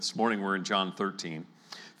This morning we're in John 13.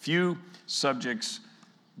 Few subjects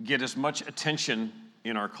get as much attention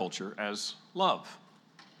in our culture as love.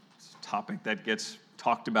 It's a topic that gets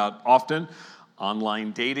talked about often.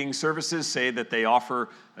 Online dating services say that they offer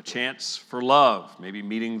a chance for love, maybe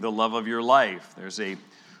meeting the love of your life. There's a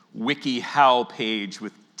WikiHow page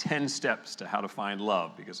with 10 steps to how to find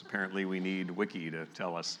love, because apparently we need Wiki to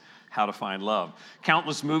tell us how to find love.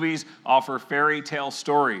 Countless movies offer fairy tale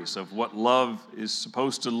stories of what love is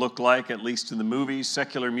supposed to look like, at least in the movies.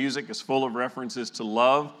 Secular music is full of references to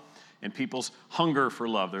love and people's hunger for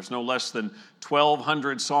love. There's no less than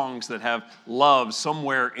 1,200 songs that have love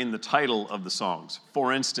somewhere in the title of the songs.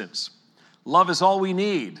 For instance, Love Is All We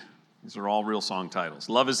Need. These are all real song titles.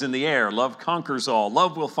 Love is in the air. Love conquers all.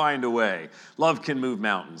 Love will find a way. Love can move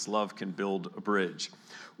mountains. Love can build a bridge.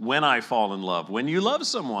 When I fall in love. When you love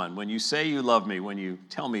someone. When you say you love me. When you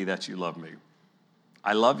tell me that you love me.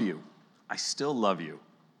 I love you. I still love you.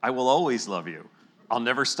 I will always love you. I'll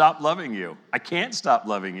never stop loving you. I can't stop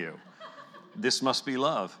loving you. This must be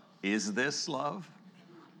love. Is this love?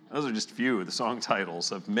 Those are just a few of the song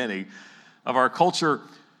titles of many of our culture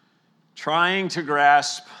trying to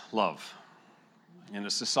grasp love. In a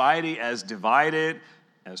society as divided,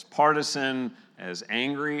 as partisan, as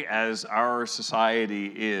angry as our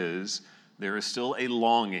society is, there is still a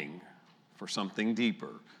longing for something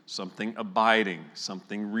deeper, something abiding,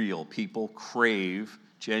 something real. People crave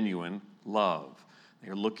genuine love.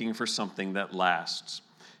 They're looking for something that lasts.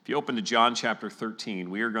 If you open to John chapter 13,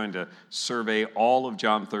 we are going to survey all of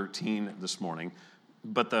John 13 this morning,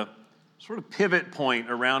 but the sort of pivot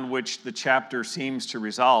point around which the chapter seems to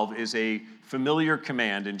resolve is a familiar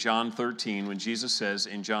command in John 13 when Jesus says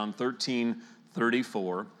in John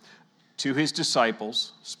 13:34 to his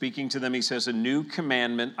disciples, speaking to them, he says, "A new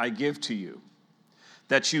commandment I give to you,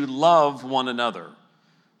 that you love one another.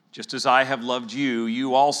 Just as I have loved you,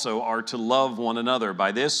 you also are to love one another.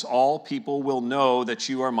 By this all people will know that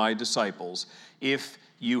you are my disciples, if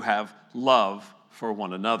you have love for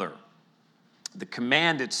one another." The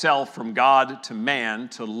command itself from God to man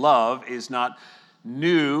to love is not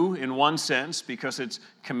new in one sense because it's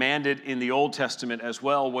commanded in the Old Testament as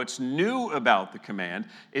well. What's new about the command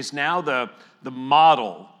is now the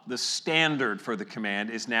model, the standard for the command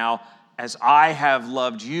is now, as I have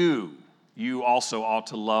loved you, you also ought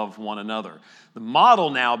to love one another. The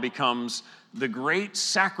model now becomes the great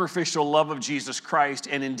sacrificial love of Jesus Christ,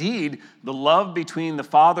 and indeed the love between the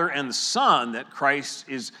Father and the Son that Christ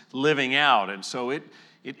is living out. And so it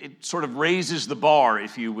sort of raises the bar,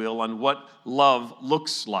 if you will, on what love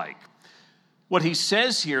looks like. What he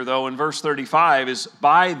says here, though, in verse 35 is,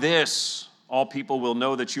 "By this all people will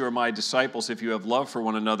know that you are my disciples if you have love for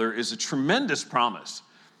one another," is a tremendous promise,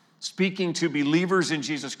 speaking to believers in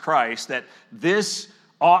Jesus Christ, that this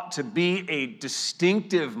ought to be a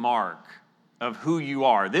distinctive mark of who you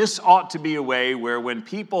are. This ought to be a way where when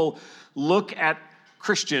people look at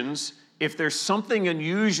Christians, if there's something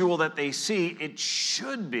unusual that they see, it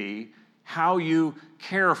should be how you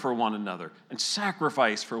care for one another and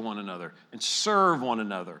sacrifice for one another and serve one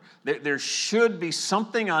another. There should be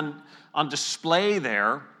something on display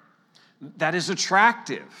there that is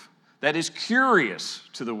attractive, that is curious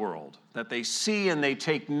to the world, that they see and they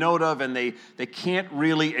take note of and they can't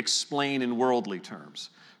really explain in worldly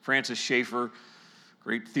terms. Francis Schaeffer,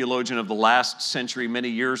 great theologian of the last century many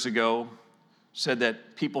years ago, said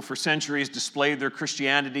that people for centuries displayed their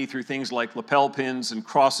Christianity through things like lapel pins and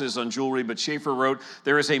crosses on jewelry, but Schaeffer wrote,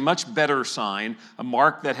 "There is a much better sign, a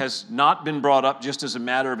mark that has not been brought up just as a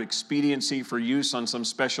matter of expediency for use on some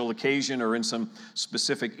special occasion or in some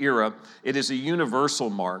specific era. It is a universal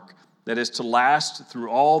mark that is to last through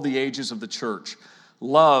all the ages of the church.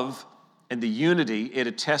 Love and the unity it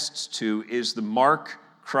attests to is the mark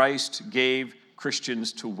Christ gave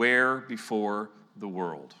Christians to wear before the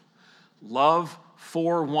world." Love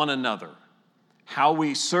for one another. How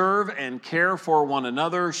we serve and care for one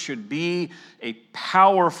another should be a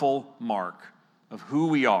powerful mark of who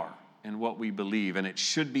we are and what we believe, and it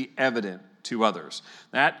should be evident to others.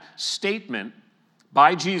 That statement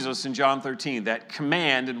by Jesus in John 13, that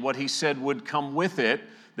command and what he said would come with it,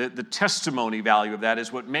 the testimony value of that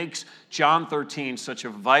is what makes John 13 such a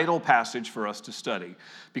vital passage for us to study.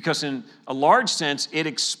 Because in a large sense, it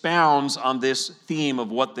expounds on this theme of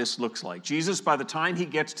what this looks like. Jesus, by the time he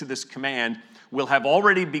gets to this command, will have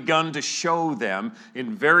already begun to show them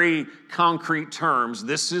in very concrete terms,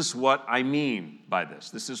 this is what I mean by this.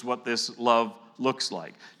 This is what this love looks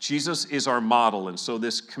like. Jesus is our model, and so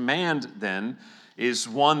this command then is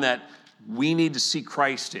one that we need to see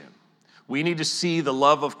Christ in. We need to see the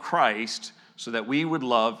love of Christ so that we would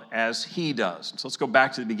love as he does. So let's go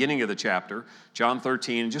back to the beginning of the chapter, John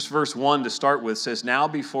 13, and just verse 1 to start with says, "Now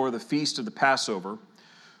before the feast of the Passover,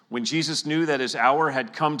 when Jesus knew that his hour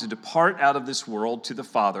had come to depart out of this world to the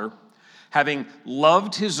Father, having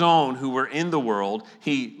loved his own who were in the world,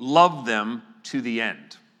 he loved them to the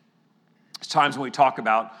end." There's times when we talk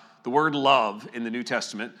about the word love in the New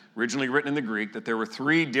Testament, originally written in the Greek, that there were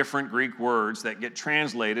 3 different Greek words that get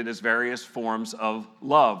translated as various forms of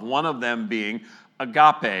love. One of them being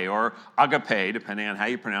agape or agape, depending on how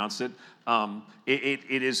you pronounce it.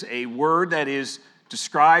 It is a word that is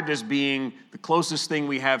described as being the closest thing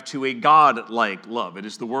we have to a God-like love. It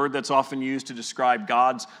is the word that's often used to describe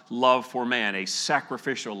God's love for man, a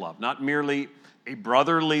sacrificial love, not merely a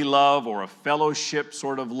brotherly love or a fellowship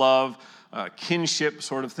sort of love, kinship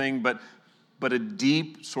sort of thing, but a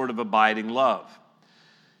deep sort of abiding love.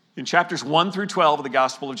 In chapters 1 through 12 of the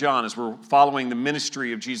Gospel of John, as we're following the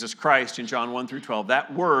ministry of Jesus Christ in John 1 through 12,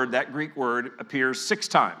 that word, that Greek word, appears 6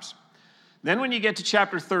 times. Then when you get to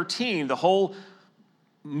chapter 13, the whole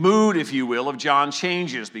mood, if you will, of John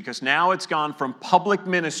changes, because now it's gone from public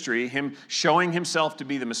ministry, him showing himself to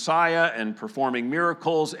be the Messiah and performing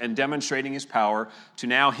miracles and demonstrating his power, to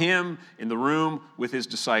now him in the room with his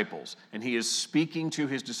disciples. And he is speaking to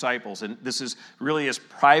his disciples. And this is really as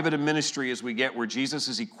private a ministry as we get, where Jesus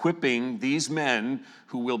is equipping these men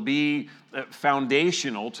who will be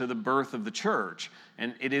foundational to the birth of the church.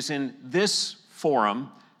 And it is in this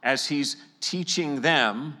forum, as he's teaching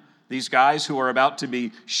them, these guys who are about to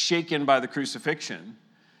be shaken by the crucifixion,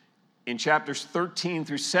 in chapters 13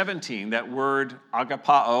 through 17, that word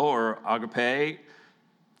agapao or agape,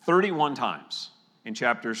 31 times in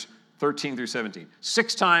chapters 13 through 17.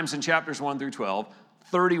 6 times in chapters 1 through 12,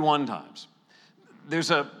 31 times. There's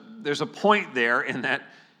a point there in that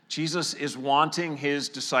Jesus is wanting his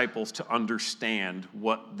disciples to understand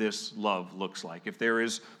what this love looks like. If there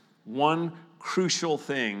is one crucial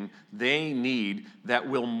thing they need that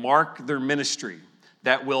will mark their ministry,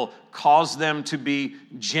 that will cause them to be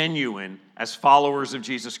genuine as followers of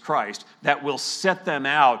Jesus Christ, that will set them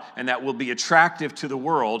out and that will be attractive to the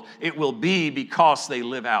world, it will be because they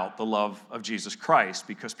live out the love of Jesus Christ,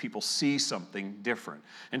 because people see something different.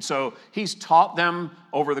 And so he's taught them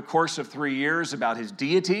over the course of 3 years about his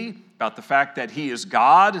deity, about the fact that he is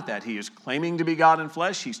God, that he is claiming to be God in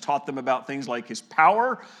flesh. He's taught them about things like his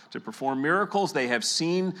power to perform miracles. They have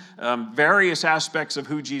seen various aspects of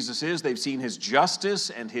who Jesus is. They've seen his justice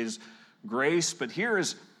and his grace. But here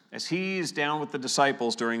is, as he is down with the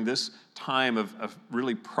disciples during this time of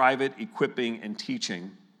really private equipping and teaching,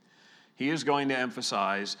 he is going to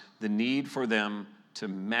emphasize the need for them to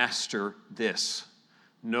master this.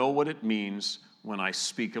 Know what it means when I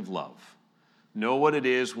speak of love. Know what it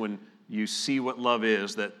is when you see what love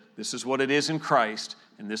is, that this is what it is in Christ,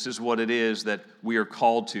 and this is what it is that we are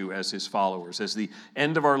called to as his followers. As the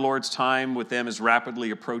end of our Lord's time with them is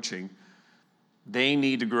rapidly approaching, they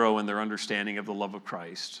need to grow in their understanding of the love of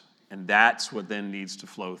Christ, and that's what then needs to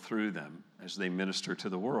flow through them as they minister to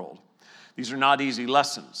the world. These are not easy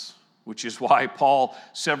lessons, which is why Paul,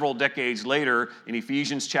 several decades later, in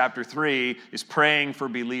Ephesians chapter 3, is praying for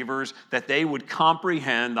believers that they would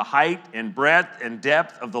comprehend the height and breadth and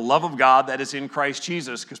depth of the love of God that is in Christ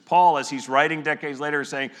Jesus. Because Paul, as he's writing decades later, is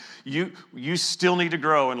saying, you still need to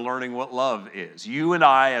grow in learning what love is. You and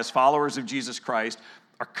I, as followers of Jesus Christ,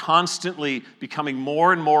 are constantly becoming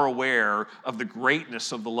more and more aware of the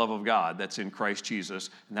greatness of the love of God that's in Christ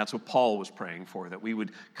Jesus. And that's what Paul was praying for, that we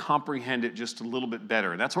would comprehend it just a little bit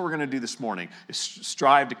better. And that's what we're going to do this morning, is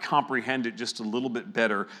strive to comprehend it just a little bit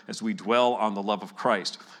better as we dwell on the love of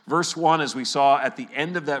Christ. Verse 1, as we saw at the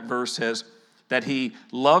end of that verse, says that he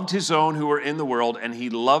loved his own who were in the world, and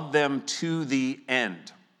he loved them to the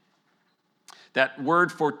end. That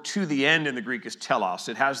word for to the end in the Greek is telos.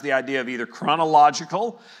 It has the idea of either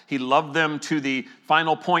chronological. He loved them to the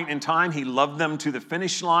final point in time. He loved them to the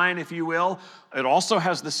finish line, if you will. It also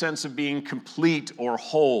has the sense of being complete or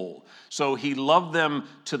whole. So he loved them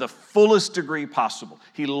to the fullest degree possible.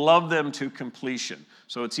 He loved them to completion.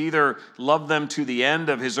 So it's either loved them to the end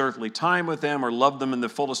of his earthly time with them, or loved them in the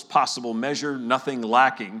fullest possible measure, nothing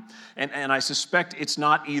lacking. And I suspect it's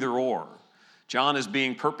not either or. John is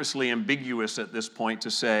being purposely ambiguous at this point to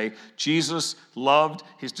say Jesus loved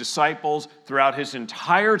his disciples throughout his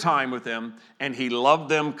entire time with them, and he loved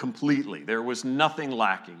them completely. There was nothing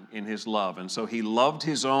lacking in his love. And so he loved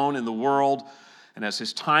his own in the world, and as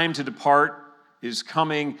his time to depart is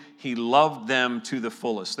coming, he loved them to the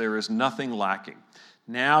fullest. There is nothing lacking.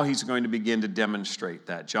 Now he's going to begin to demonstrate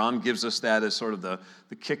that. John gives us that as sort of the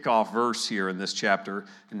kickoff verse here in this chapter,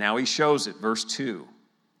 and now he shows it, verse 2.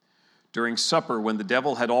 During supper, when the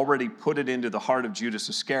devil had already put it into the heart of Judas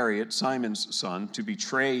Iscariot, Simon's son, to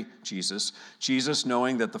betray Jesus, Jesus,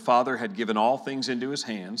 knowing that the Father had given all things into his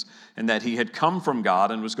hands, and that he had come from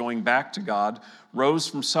God and was going back to God, rose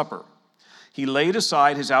from supper. He laid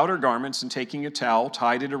aside his outer garments, and taking a towel,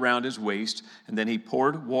 tied it around his waist, and then he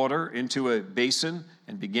poured water into a basin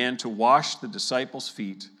and began to wash the disciples'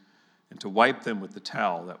 feet and to wipe them with the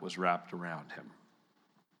towel that was wrapped around him.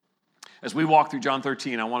 As we walk through John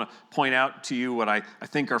 13, I want to point out to you what I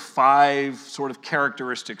think are 5 sort of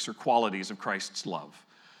characteristics or qualities of Christ's love.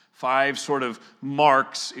 5 sort of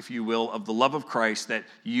marks, if you will, of the love of Christ that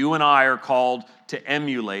you and I are called to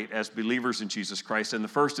emulate as believers in Jesus Christ. And the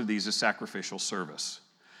first of these is sacrificial service.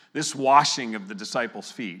 This washing of the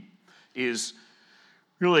disciples' feet is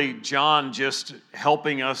really John just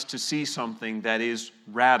helping us to see something that is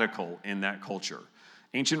radical in that culture.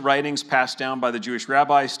 Ancient writings passed down by the Jewish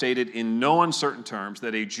rabbis stated in no uncertain terms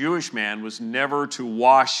that a Jewish man was never to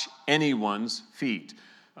wash anyone's feet.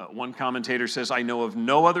 One commentator says, I know of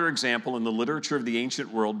no other example in the literature of the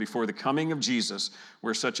ancient world before the coming of Jesus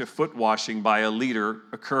where such a foot washing by a leader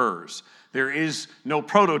occurs. There is no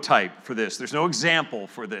prototype for this. There's no example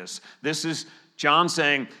for this. This is John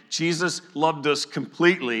saying, Jesus loved us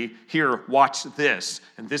completely. Here, watch this.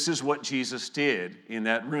 And this is what Jesus did in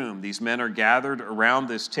that room. These men are gathered around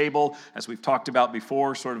this table, as we've talked about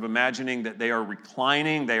before, sort of imagining that they are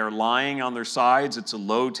reclining, they are lying on their sides. It's a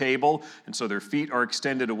low table, and so their feet are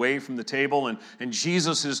extended away from the table. And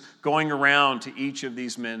Jesus is going around to each of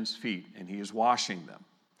these men's feet, and he is washing them.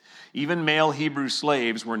 Even male Hebrew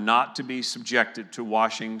slaves were not to be subjected to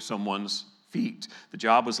washing someone's feet. The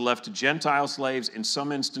job was left to Gentile slaves, in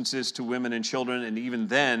some instances to women and children, and even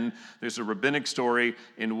then, there's a rabbinic story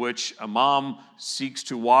in which a mom seeks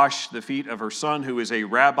to wash the feet of her son, who is a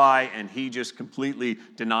rabbi, and he just completely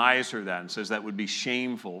denies her that and says that would be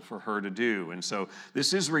shameful for her to do. And so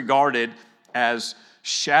this is regarded as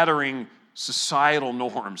shattering societal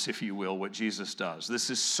norms, if you will, what Jesus does. This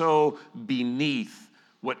is so beneath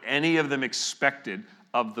what any of them expected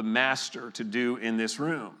of the master to do in this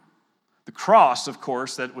room. The cross, of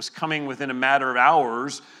course, that was coming within a matter of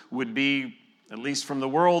hours would be, at least from the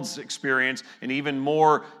world's experience, an even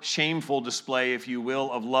more shameful display, if you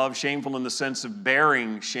will, of love. Shameful in the sense of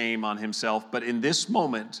bearing shame on himself. But in this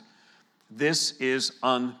moment, this is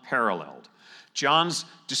unparalleled. John's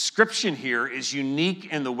description here is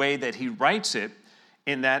unique in the way that he writes it,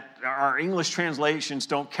 in that our English translations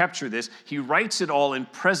don't capture this. He writes it all in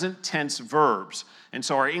present tense verbs. And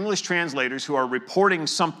so our English translators who are reporting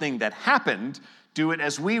something that happened do it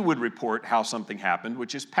as we would report how something happened,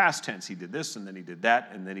 which is past tense. He did this, and then he did that,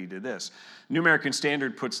 and then he did this. New American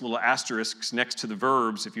Standard puts little asterisks next to the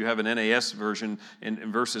verbs. If you have an NAS version,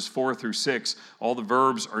 in verses 4 through 6, all the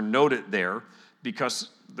verbs are noted there because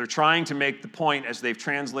they're trying to make the point, as they've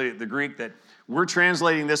translated the Greek, that we're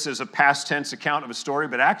translating this as a past tense account of a story,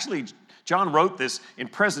 but actually John wrote this in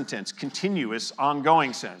present tense, continuous,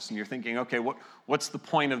 ongoing sense. And you're thinking, okay, what's the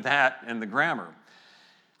point of that and the grammar?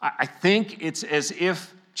 I think it's as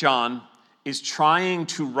if John is trying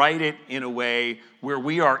to write it in a way where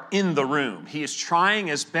we are in the room. He is trying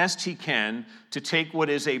as best he can to take what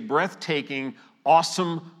is a breathtaking,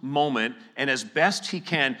 awesome moment and as best he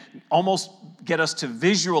can almost get us to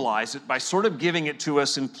visualize it by sort of giving it to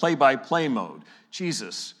us in play-by-play mode.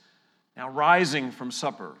 Jesus, now rising from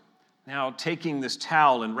supper, now taking this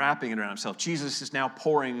towel and wrapping it around himself. Jesus is now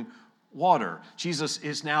pouring water. Jesus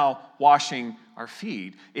is now washing our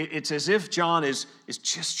feet. It's as if John is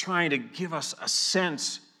just trying to give us a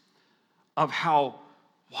sense of how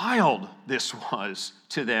wild this was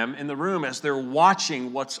to them in the room as they're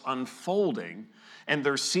watching what's unfolding, and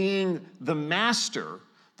they're seeing the master,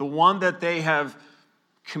 the one that they have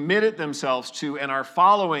committed themselves to and are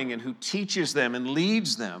following and who teaches them and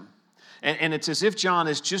leads them. And it's as if John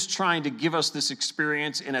is just trying to give us this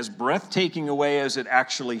experience in as breathtaking a way as it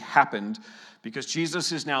actually happened, because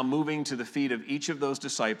Jesus is now moving to the feet of each of those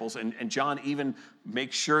disciples. And John even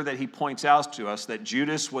makes sure that he points out to us that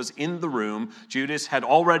Judas was in the room. Judas had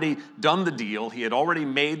already done the deal. He had already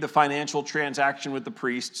made the financial transaction with the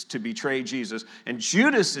priests to betray Jesus. And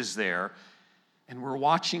Judas is there, and we're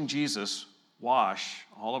watching Jesus wash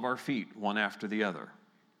all of our feet one after the other.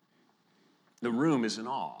 The room is in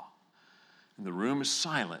awe. And the room is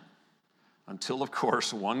silent until, of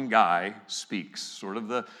course, one guy speaks. Sort of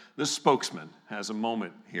the spokesman has a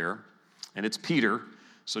moment here, and it's Peter.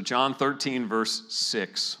 So John 13, verse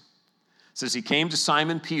 6 says, he came to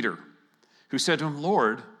Simon Peter, who said to him,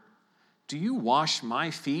 Lord, do you wash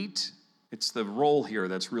my feet? It's the role here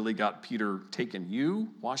that's really got Peter taken. You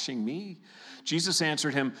washing me? Jesus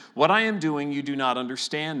answered him, what I am doing you do not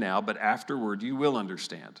understand now, but afterward you will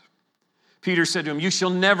understand. Peter said to him, you shall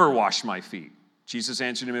never wash my feet. Jesus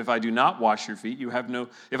answered him, if I do not wash your feet,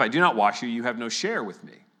 if I do not wash you, you have no share with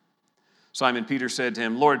me. Simon Peter said to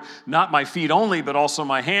him, Lord, not my feet only, but also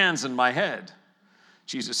my hands and my head.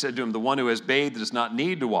 Jesus said to him, the one who has bathed does not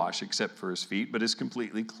need to wash except for his feet, but is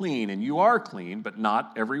completely clean. And you are clean, but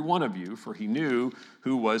not every one of you, for he knew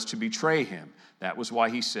who was to betray him. That was why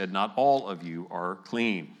he said, not all of you are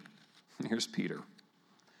clean. Here's Peter.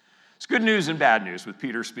 It's good news and bad news with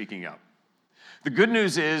Peter speaking up. The good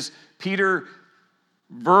news is Peter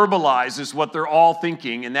verbalizes what they're all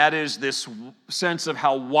thinking, and that is this sense of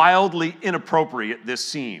how wildly inappropriate this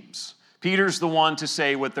seems. Peter's the one to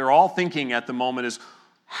say what they're all thinking at the moment is,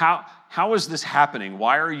 how is this happening?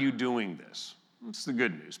 Why are you doing this? That's the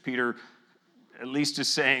good news. Peter at least is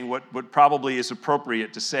saying what probably is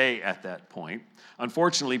appropriate to say at that point.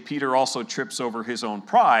 Unfortunately, Peter also trips over his own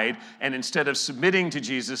pride, and instead of submitting to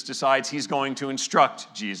Jesus, decides he's going to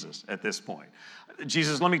instruct Jesus at this point.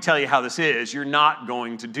 Jesus, let me tell you how this is. You're not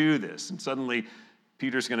going to do this. And suddenly,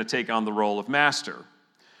 Peter's going to take on the role of master.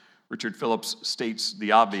 Richard Phillips states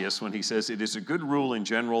the obvious when he says, it is a good rule in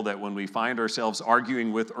general that when we find ourselves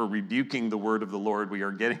arguing with or rebuking the word of the Lord, we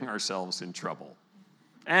are getting ourselves in trouble.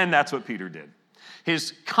 And that's what Peter did.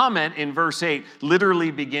 His comment in verse 8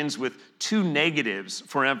 literally begins with two negatives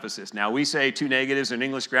for emphasis. Now, we say two negatives in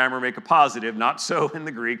English grammar make a positive, not so in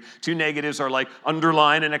the Greek. Two negatives are like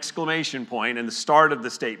underline an exclamation point, and the start of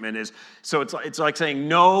the statement is, so it's like saying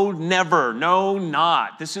no, never, no,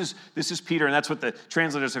 not. This is Peter, and that's what the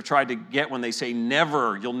translators have tried to get when they say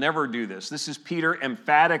never, you'll never do this. This is Peter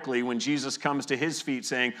emphatically when Jesus comes to his feet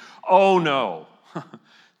saying, oh no,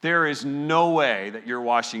 there is no way that you're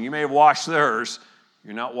washing. You may have washed theirs,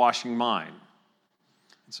 you're not washing mine.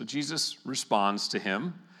 And so Jesus responds to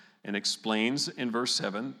him and explains in verse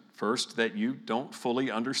 7, first, that you don't fully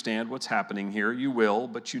understand what's happening here. You will,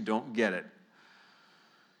 but you don't get it.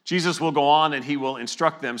 Jesus will go on and he will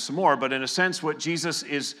instruct them some more, but in a sense, what Jesus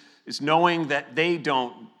is knowing that they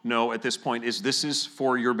don't know at this point is this is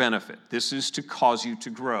for your benefit. This is to cause you to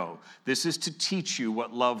grow. This is to teach you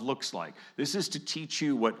what love looks like. This is to teach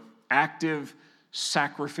you what active,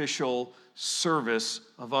 sacrificial service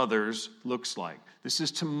of others looks like. This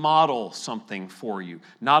is to model something for you.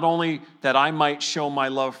 Not only that I might show my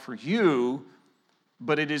love for you,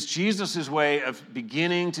 but it is Jesus' way of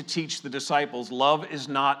beginning to teach the disciples love is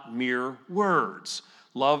not mere words.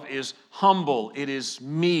 Love is humble, it is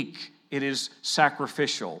meek, it is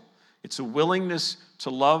sacrificial. It's a willingness to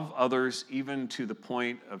love others even to the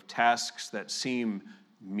point of tasks that seem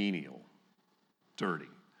menial, dirty,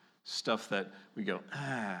 stuff that we go,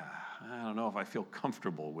 I don't know if I feel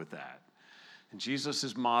comfortable with that. And Jesus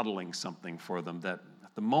is modeling something for them that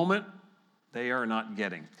at the moment they are not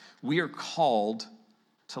getting. We are called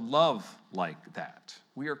to love like that.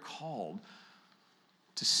 We are called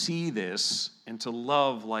to see this and to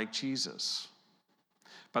love like Jesus.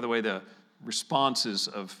 By the way, the responses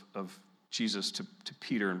of Jesus to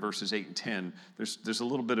Peter in verses 8 and 10, there's a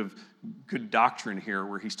little bit of good doctrine here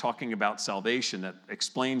where he's talking about salvation that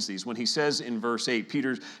explains these. When he says in verse 8,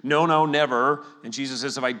 Peter's, no, never, and Jesus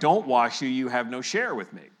says, if I don't wash you, you have no share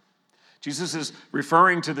with me. Jesus is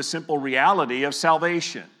referring to the simple reality of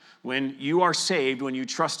salvation. When you are saved, when you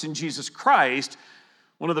trust in Jesus Christ,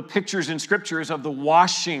 one of the pictures in Scripture is of the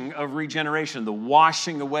washing of regeneration, the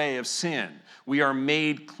washing away of sin. We are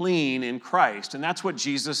made clean in Christ, and that's what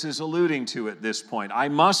Jesus is alluding to at this point. I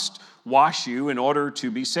must wash you in order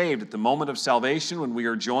to be saved. At the moment of salvation, when we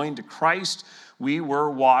are joined to Christ, we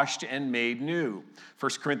were washed and made new.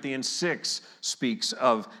 1 Corinthians 6 speaks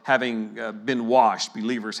of having been washed,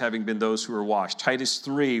 believers having been those who are washed. Titus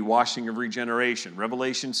 3, washing of regeneration.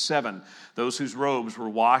 Revelation 7, those whose robes were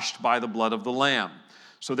washed by the blood of the Lamb.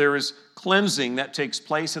 So there is cleansing that takes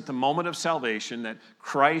place at the moment of salvation that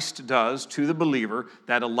Christ does to the believer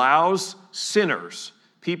that allows sinners,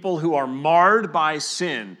 people who are marred by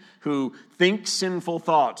sin, who think sinful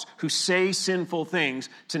thoughts, who say sinful things,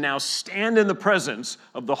 to now stand in the presence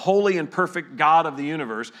of the holy and perfect God of the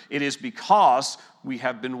universe. It is because we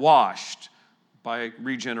have been washed by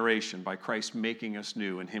regeneration, by Christ making us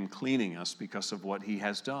new and him cleaning us because of what he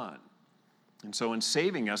has done. And so in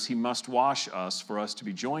saving us, he must wash us for us to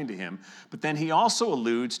be joined to him. But then he also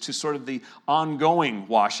alludes to sort of the ongoing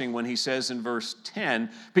washing when he says in verse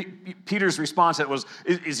 10, Peter's response to that was,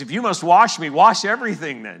 is if you must wash me, wash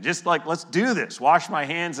everything then. Just like, let's do this. Wash my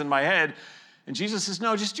hands and my head. And Jesus says,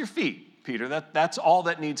 no, just your feet. Peter. That's all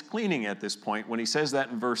that needs cleaning at this point. When he says that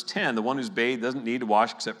in verse 10, the one who's bathed doesn't need to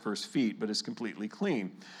wash except for his feet, but is completely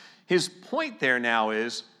clean. His point there now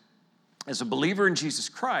is, as a believer in Jesus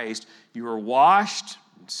Christ, you are washed,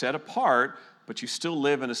 set apart, but you still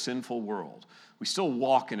live in a sinful world. We still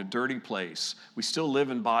walk in a dirty place. We still live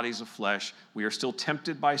in bodies of flesh. We are still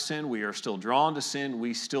tempted by sin. We are still drawn to sin.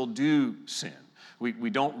 We still do sin.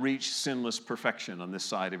 We don't reach sinless perfection on this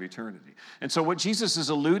side of eternity. And so what Jesus is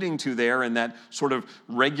alluding to there in that sort of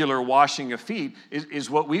regular washing of feet is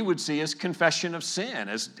what we would see as confession of sin,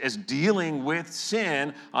 as dealing with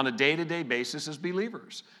sin on a day-to-day basis as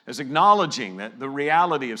believers, as acknowledging that the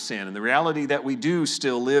reality of sin and the reality that we do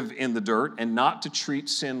still live in the dirt, and not to treat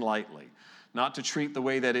sin lightly, not to treat the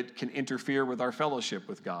way that it can interfere with our fellowship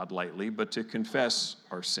with God lightly, but to confess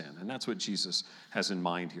our sin. And that's what Jesus has in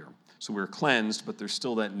mind here. So we're cleansed, but there's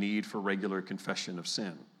still that need for regular confession of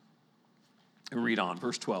sin. And read on,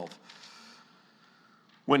 verse 12.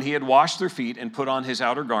 When he had washed their feet and put on his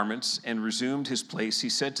outer garments and resumed his place, he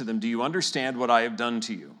said to them, "Do you understand what I have done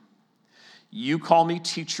to you? You call me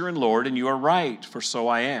teacher and Lord, and you are right, for so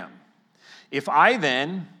I am. If I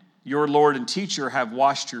then, your Lord and teacher, have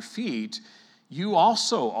washed your feet, you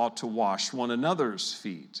also ought to wash one another's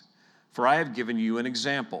feet. For I have given you an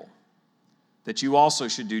example, that you also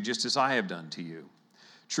should do just as I have done to you.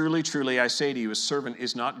 Truly, truly, I say to you, a servant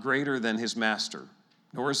is not greater than his master,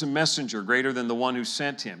 nor is a messenger greater than the one who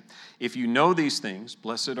sent him. If you know these things,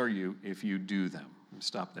 blessed are you if you do them."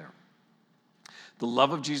 Stop there. The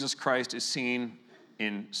love of Jesus Christ is seen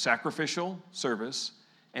in sacrificial service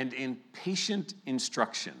and in patient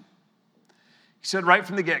instruction. He said right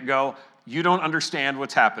from the get-go, you don't understand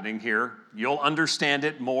what's happening here. You'll understand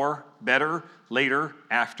it more, better, later,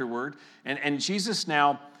 afterward. And Jesus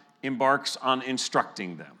now embarks on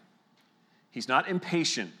instructing them. He's not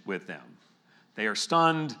impatient with them. They are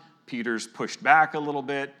stunned. Peter's pushed back a little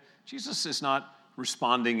bit. Jesus is not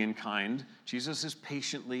responding in kind. Jesus is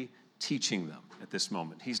patiently teaching them at this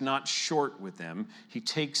moment. He's not short with them. He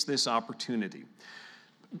takes this opportunity.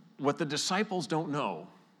 What the disciples don't know,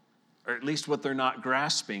 or at least what they're not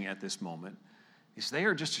grasping at this moment, is they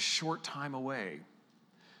are just a short time away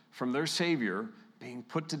from their Savior being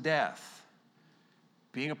put to death,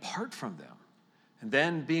 being apart from them, and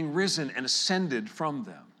then being risen and ascended from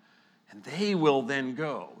them. And they will then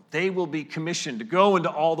go. They will be commissioned to go into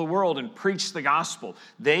all the world and preach the gospel.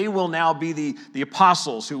 They will now be the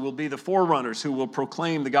apostles who will be the forerunners who will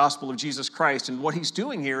proclaim the gospel of Jesus Christ. And what he's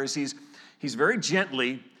doing here is he's very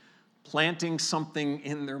gently planting something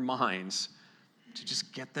in their minds to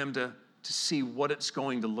just get them to see what it's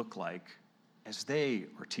going to look like as they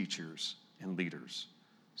are teachers and leaders.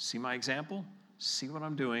 See my example? See what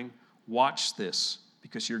I'm doing? Watch this,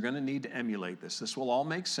 because you're going to need to emulate this. This will all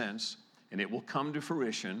make sense, and it will come to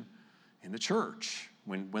fruition in the church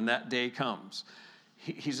when that day comes.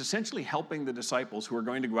 He's essentially helping the disciples who are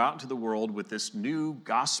going to go out into the world with this new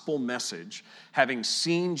gospel message, having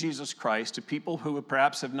seen Jesus Christ, to people who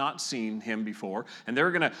perhaps have not seen him before. And they're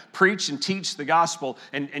going to preach and teach the gospel.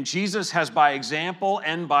 And Jesus has, by example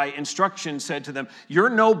and by instruction, said to them, you're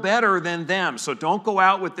no better than them. So don't go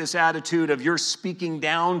out with this attitude of you're speaking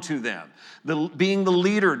down to them. Being the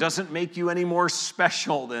leader doesn't make you any more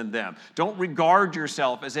special than them. Don't regard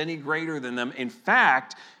yourself as any greater than them. In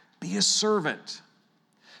fact, be a servant.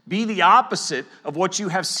 Be the opposite of what you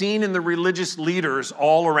have seen in the religious leaders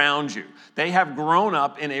all around you. They have grown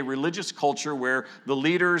up in a religious culture where the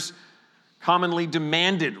leaders commonly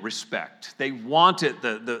demanded respect. They wanted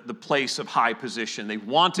the place of high position. They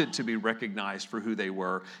wanted to be recognized for who they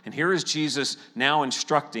were. And here is Jesus now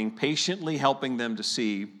instructing, patiently helping them to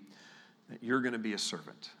see that you're going to be a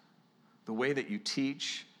servant. The way that you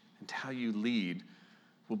teach and how you lead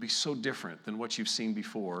will be so different than what you've seen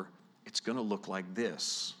before. It's going to look like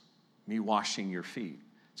this, me washing your feet.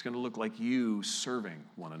 It's going to look like you serving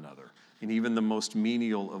one another in even the most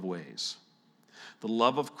menial of ways. The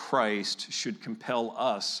love of Christ should compel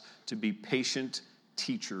us to be patient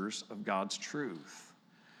teachers of God's truth.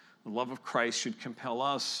 The love of Christ should compel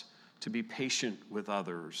us to be patient with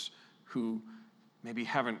others who maybe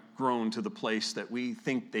haven't grown to the place that we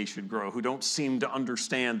think they should grow, who don't seem to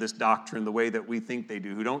understand this doctrine the way that we think they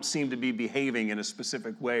do, who don't seem to be behaving in a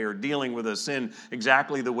specific way or dealing with a sin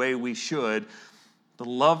exactly the way we should. The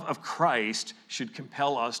love of Christ should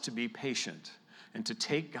compel us to be patient and to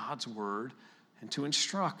take God's word and to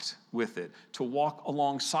instruct with it, to walk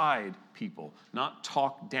alongside people, not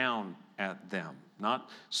talk down at them,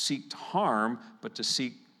 not seek to harm, but to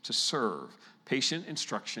seek to serve. Patient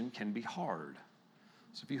instruction can be hard.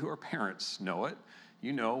 Some of you who are parents know it.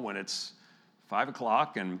 You know when it's 5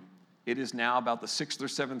 o'clock and it is now about the 6th or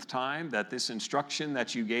 7th time that this instruction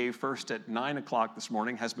that you gave first at 9 o'clock this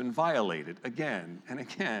morning has been violated again and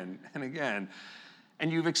again and again.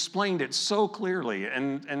 And you've explained it so clearly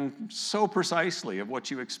and so precisely of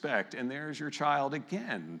what you expect. And there's your child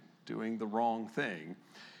again doing the wrong thing.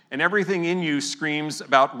 And everything in you screams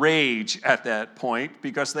about rage at that point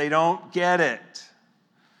because they don't get it.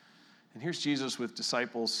 And here's Jesus with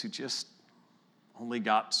disciples who just only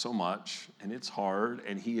got so much, and it's hard,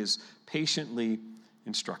 and he is patiently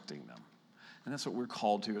instructing them. And that's what we're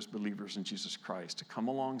called to as believers in Jesus Christ, to come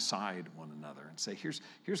alongside one another and say,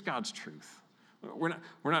 here's God's truth.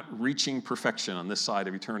 We're not reaching perfection on this side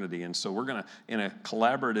of eternity, and so we're going to, in a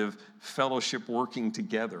collaborative fellowship working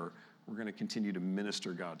together, we're going to continue to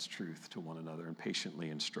minister God's truth to one another and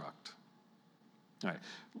patiently instruct. All right,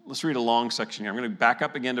 let's read a long section here. I'm going to back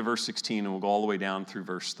up again to verse 16, and we'll go all the way down through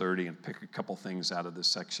verse 30 and pick a couple things out of this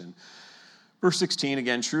section. Verse 16,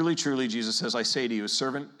 again, truly, truly, Jesus says, I say to you, a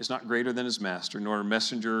servant is not greater than his master, nor a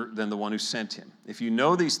messenger than the one who sent him. If you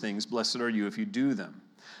know these things, blessed are you if you do them.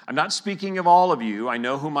 I'm not speaking of all of you. I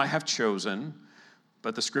know whom I have chosen,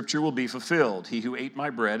 but the scripture will be fulfilled. He who ate my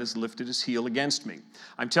bread has lifted his heel against me.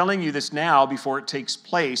 I'm telling you this now before it takes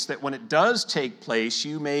place, that when it does take place,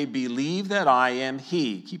 you may believe that I am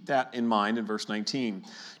he. Keep that in mind in verse 19.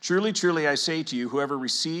 Truly, truly, I say to you, whoever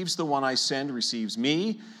receives the one I send receives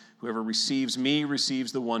me. Whoever receives me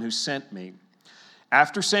receives the one who sent me.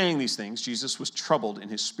 After saying these things, Jesus was troubled in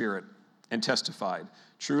his spirit and testified,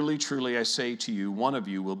 truly, truly, I say to you, one of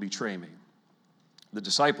you will betray me. The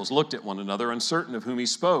disciples looked at one another, uncertain of whom he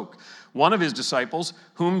spoke. One of his disciples,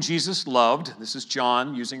 whom Jesus loved, this is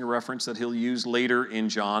John, using a reference that he'll use later in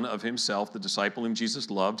John of himself, the disciple whom Jesus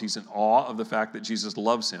loved. He's in awe of the fact that Jesus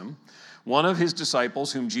loves him. One of his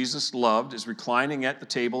disciples, whom Jesus loved, is reclining at the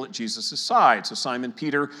table at Jesus' side. So Simon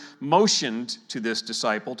Peter motioned to this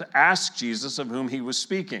disciple to ask Jesus of whom he was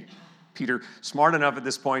speaking. Peter, smart enough at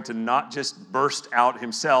this point to not just burst out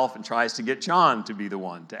himself, and tries to get John to be the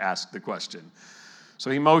one to ask the question. So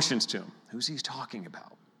he motions to him. Who's he talking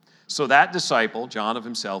about? So that disciple, John of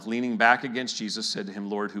himself, leaning back against Jesus, said to him,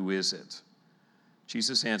 Lord, who is it?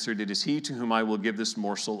 Jesus answered, it is he to whom I will give this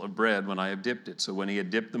morsel of bread when I have dipped it. So when he had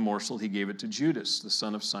dipped the morsel, he gave it to Judas, the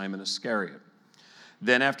son of Simon Iscariot.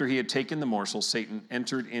 Then after he had taken the morsel, Satan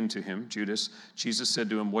entered into him, Judas. Jesus said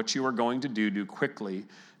to him, what you are going to do quickly.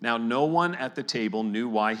 Now no one at the table knew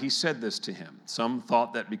why he said this to him. Some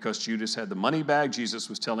thought that because Judas had the money bag, Jesus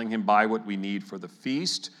was telling him, buy what we need for the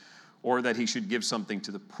feast, or that he should give something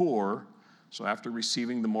to the poor. So after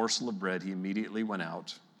receiving the morsel of bread, he immediately went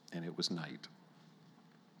out, and it was night.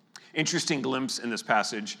 Interesting glimpse in this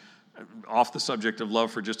passage, off the subject of love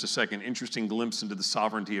for just a second, interesting glimpse into the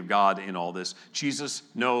sovereignty of God in all this. Jesus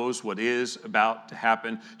knows what is about to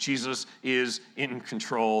happen. Jesus is in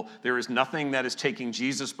control. There is nothing that is taking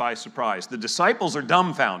Jesus by surprise. The disciples are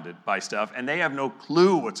dumbfounded by stuff, and they have no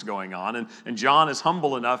clue what's going on. And John is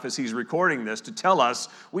humble enough as he's recording this to tell us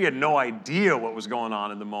we had no idea what was going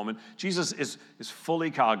on in the moment. Jesus is fully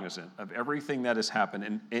cognizant of everything that has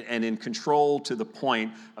happened and in control to the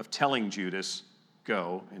point of telling Judas,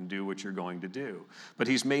 go and do what you're going to do. But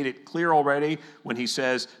he's made it clear already when he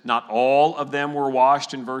says not all of them were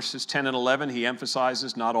washed in verses 10 and 11. He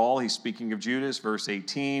emphasizes not all. He's speaking of Judas. Verse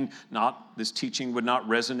 18, this teaching would not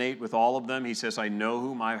resonate with all of them. He says, I know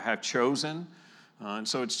whom I have chosen. And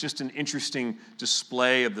so it's just an interesting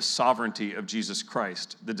display of the sovereignty of Jesus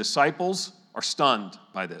Christ. The disciples are stunned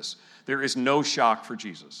by this. There is no shock for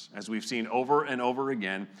Jesus. As we've seen over and over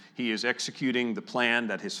again, he is executing the plan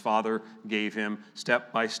that his Father gave him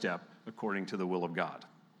step by step according to the will of God.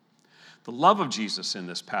 The love of Jesus in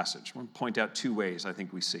this passage, I want to point out two ways I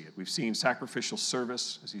think we see it. We've seen sacrificial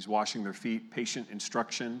service as he's washing their feet, patient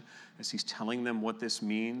instruction as he's telling them what this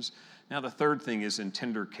means. Now the third thing is in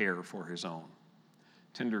tender care for his own.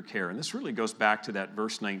 Tender care. And this really goes back to that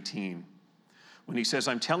verse 19. When he says,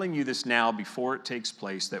 I'm telling you this now before it takes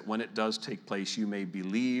place, that when it does take place, you may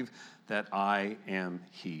believe that I am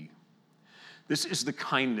he. This is the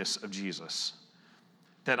kindness of Jesus,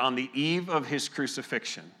 that on the eve of his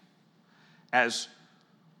crucifixion, as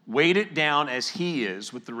weighted down as he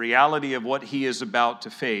is with the reality of what he is about to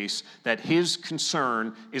face, that his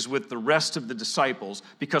concern is with the rest of the disciples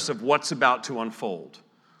because of what's about to unfold.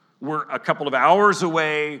 We're a couple of hours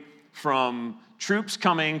away from troops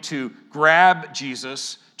coming to grab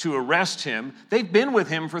Jesus, to arrest him. They've been with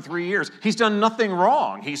him for 3 years. He's done nothing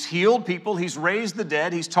wrong. He's healed people. He's raised the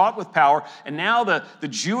dead. He's taught with power. And now the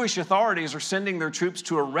Jewish authorities are sending their troops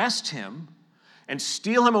to arrest him and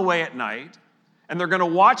steal him away at night. And they're going to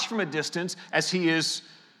watch from a distance as he is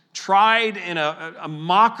tried in a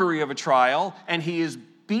mockery of a trial, and he is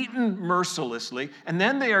beaten mercilessly, and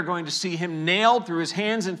then they are going to see him nailed through his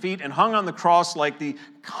hands and feet and hung on the cross like the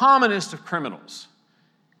commonest of criminals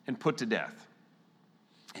and put to death.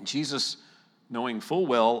 And Jesus, knowing full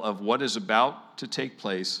well of what is about to take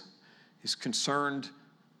place, is concerned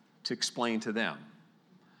to explain to them.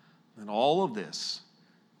 And all of this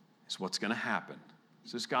is what's going to happen.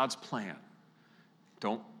 This is God's plan.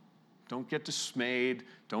 Don't get dismayed.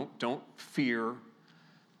 Don't fear.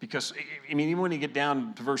 Because, I mean, even when you get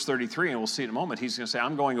down to verse 33, and we'll see in a moment, he's going to say,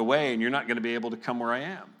 I'm going away, and you're not going to be able to come where I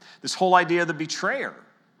am. This whole idea of the betrayer,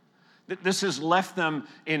 this has left them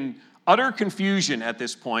in utter confusion at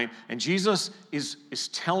this point, and Jesus is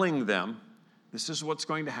telling them this is what's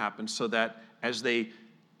going to happen so that as they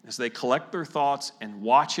collect their thoughts and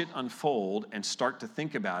watch it unfold and start to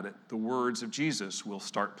think about it, the words of Jesus will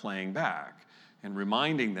start playing back and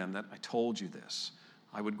reminding them that I told you this.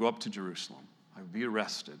 I would go up to Jerusalem. I would be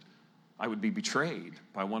arrested. I would be betrayed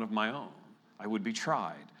by one of my own. I would be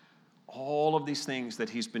tried. All of these things that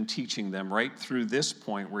he's been teaching them right through this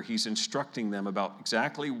point where he's instructing them about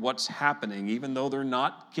exactly what's happening, even though they're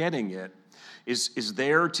not getting it, is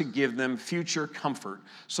there to give them future comfort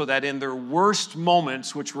so that in their worst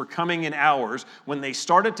moments, which were coming in hours, when they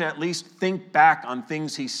started to at least think back on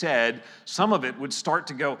things he said, some of it would start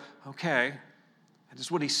to go, okay, that is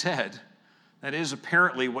what he said. That is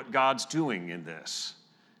apparently what God's doing in this.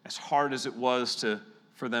 As hard as it was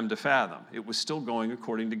for them to fathom, it was still going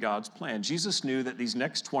according to God's plan. Jesus knew that these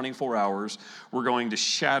next 24 hours were going to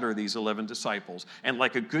shatter these 11 disciples. And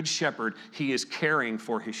like a good shepherd, he is caring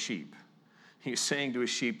for his sheep. He is saying to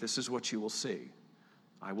his sheep, this is what you will see.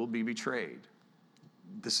 I will be betrayed.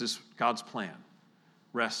 This is God's plan.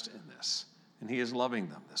 Rest in this. And he is loving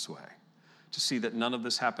them this way to see that none of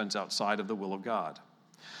this happens outside of the will of God.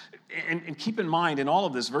 And keep in mind, in all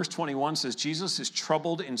of this, verse 21 says, Jesus is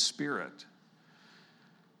troubled in spirit.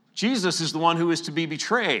 Jesus is the one who is to be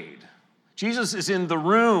betrayed. Jesus is in the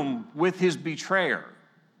room with his betrayer.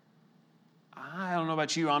 I don't know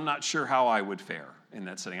about you, I'm not sure how I would fare in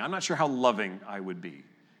that setting. I'm not sure how loving I would be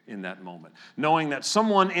in that moment, knowing that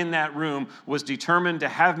someone in that room was determined to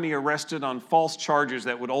have me arrested on false charges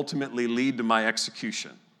that would ultimately lead to my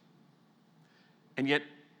execution. And yet,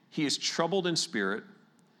 he is troubled in spirit,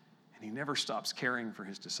 and he never stops caring for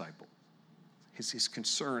his disciple. His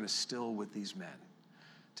concern is still with these men,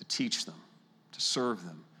 to teach them, to serve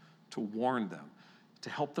them, to warn them, to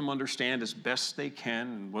help them understand as best they can,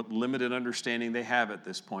 and what limited understanding they have at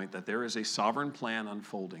this point, that there is a sovereign plan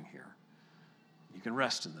unfolding here. You can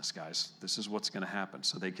rest in this, guys. This is what's going to happen,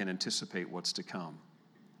 so they can anticipate what's to come.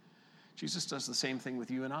 Jesus does the same thing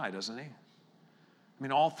with you and I, doesn't he? I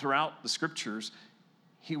mean, all throughout the scriptures,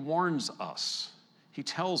 he warns us. He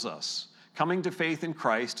tells us coming to faith in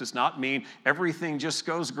Christ does not mean everything just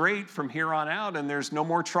goes great from here on out and there's no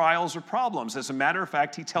more trials or problems. As a matter of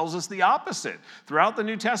fact, he tells us the opposite. Throughout the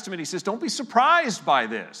New Testament, he says, don't be surprised by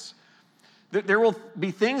this. There will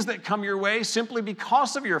be things that come your way simply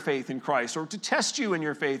because of your faith in Christ, or to test you in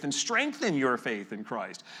your faith and strengthen your faith in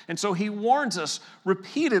Christ. And so he warns us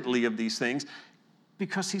repeatedly of these things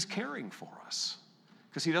because he's caring for us.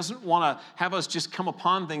 Because he doesn't want to have us just come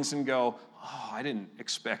upon things and go, oh, I didn't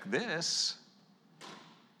expect this.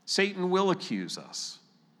 Satan will accuse us.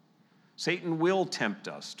 Satan will tempt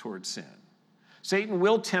us towards sin. Satan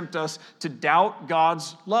will tempt us to doubt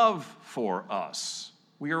God's love for us.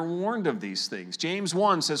 We are warned of these things. James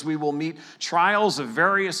 1 says we will meet trials of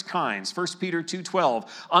various kinds. 1 Peter 2:12,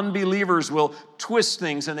 unbelievers will twist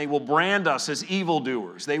things and they will brand us as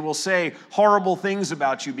evildoers. They will say horrible things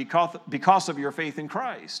about you because of your faith in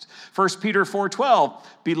Christ. 1 Peter 4:12,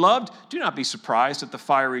 beloved, do not be surprised at the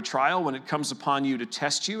fiery trial when it comes upon you to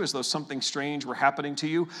test you as though something strange were happening to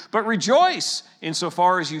you, but rejoice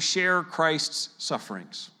insofar as you share Christ's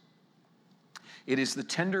sufferings. It is the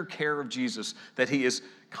tender care of Jesus that he is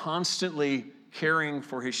constantly caring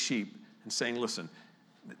for his sheep and saying, listen,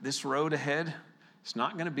 this road ahead, it's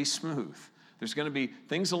not going to be smooth. There's going to be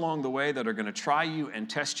things along the way that are going to try you and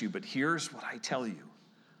test you, but here's what I tell you.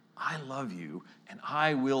 I love you, and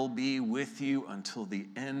I will be with you until the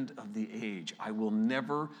end of the age. I will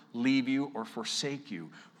never leave you or forsake you.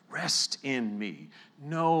 Rest in me.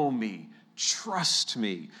 Know me. Trust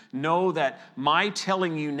me. Know that my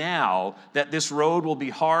telling you now that this road will be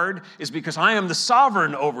hard is because I am the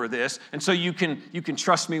sovereign over this, and so you can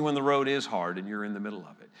trust me when the road is hard and you're in the middle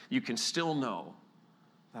of it. You can still know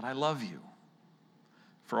that I love you.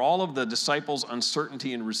 For all of the disciples'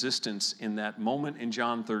 uncertainty and resistance in that moment in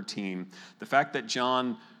John 13, the fact that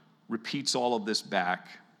John repeats all of this back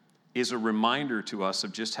is a reminder to us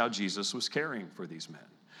of just how Jesus was caring for these men.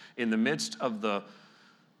 In the midst of the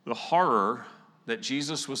horror that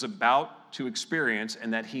Jesus was about to experience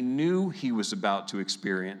and that he knew he was about to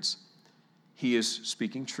experience, he is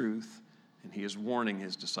speaking truth and he is warning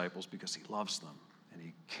his disciples because he loves them and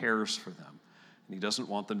he cares for them. And he doesn't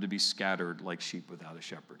want them to be scattered like sheep without a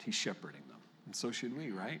shepherd. He's shepherding them. And so should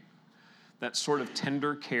we, right? That sort of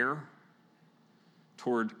tender care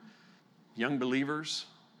toward young believers,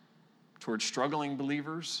 toward struggling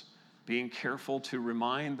believers, being careful to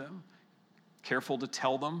remind them, careful to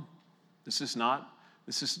tell them, this is not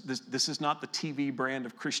the TV brand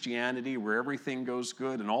of Christianity where everything goes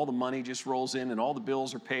good and all the money just rolls in and all the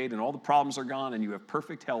bills are paid and all the problems are gone and you have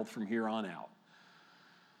perfect health from here on out.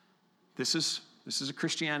 This is a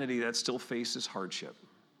Christianity that still faces hardship.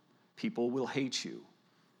 People will hate you.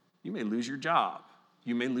 You may lose your job.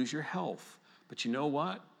 You may lose your health. But you know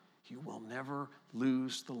what? You will never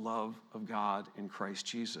lose the love of God in Christ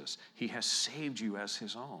Jesus. He has saved you as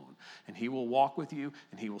his own. And he will walk with you,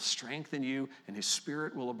 and he will strengthen you, and his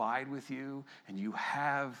Spirit will abide with you, and you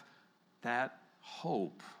have that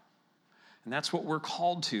hope. And that's what we're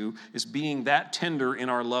called to, is being that tender in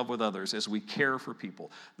our love with others as we care for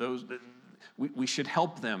people. We should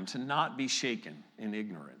help them to not be shaken in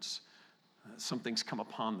ignorance. Something's come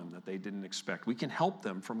upon them that they didn't expect. We can help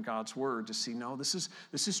them from God's word to see, no, this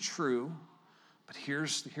is true, but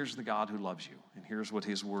here's the God who loves you, and here's what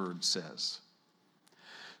his word says.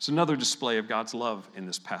 It's another display of God's love in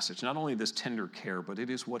this passage. Not only this tender care, but it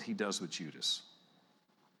is what he does with Judas.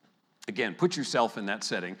 Again, put yourself in that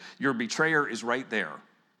setting. Your betrayer is right there.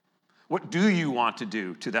 What do you want to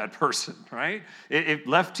do to that person, right? If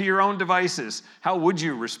left to your own devices, how would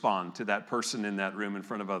you respond to that person in that room in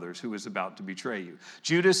front of others who is about to betray you?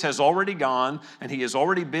 Judas has already gone, and he has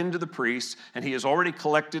already been to the priest, and he has already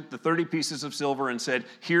collected the 30 pieces of silver and said,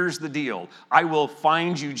 here's the deal. I will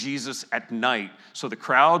find you, Jesus, at night. So the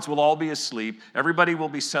crowds will all be asleep, everybody will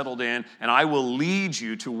be settled in, and I will lead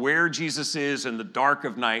you to where Jesus is in the dark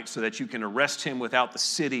of night so that you can arrest him without the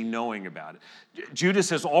city knowing about it. Judas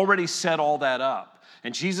has already set all that up.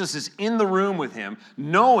 And Jesus is in the room with him,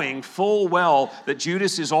 knowing full well that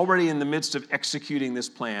Judas is already in the midst of executing this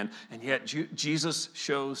plan. And yet Jesus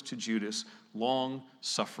shows to Judas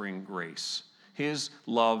long-suffering grace. His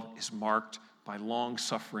love is marked by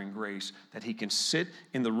long-suffering grace, that he can sit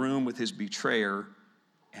in the room with his betrayer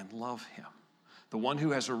and love him. The one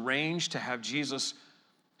who has arranged to have Jesus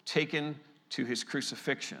taken to his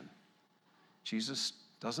crucifixion. Jesus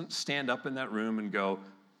doesn't stand up in that room and go,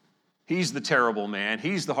 he's the terrible man,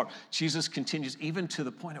 he's the hard. Jesus continues even to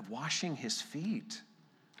the point of washing his feet.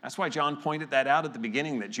 That's why John pointed that out at the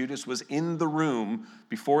beginning, that Judas was in the room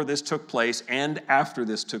before this took place and after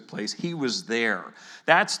this took place. He was there.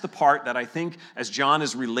 That's the part that I think, as John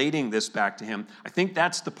is relating this back to him, I think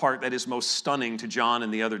that's the part that is most stunning to John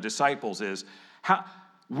and the other disciples, is how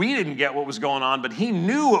we didn't get what was going on, but he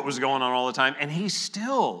knew what was going on all the time, and he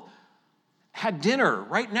still had dinner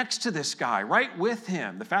right next to this guy, right with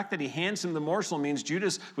him. The fact that he hands him the morsel means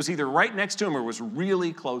Judas was either right next to him or was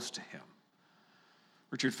really close to him.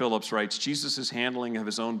 Richard Phillips writes, Jesus' handling of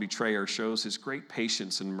his own betrayer shows his great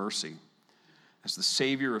patience and mercy as the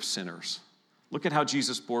Savior of sinners. Look at how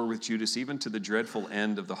Jesus bore with Judas even to the dreadful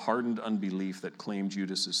end of the hardened unbelief that claimed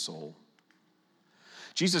Judas' soul.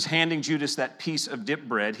 Jesus handing Judas that piece of dip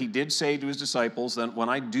bread, he did say to his disciples that when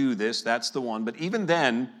I do this, that's the one. But even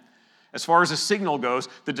then, as far as a signal goes,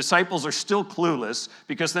 the disciples are still clueless,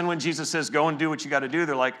 because then when Jesus says, go and do what you got to do,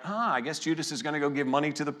 they're like, I guess Judas is going to go give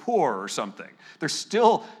money to the poor or something. They're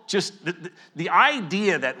still just, the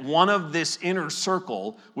idea that one of this inner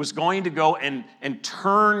circle was going to go and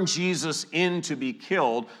turn Jesus in to be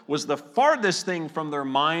killed was the farthest thing from their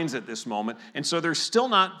minds at this moment. And so they're still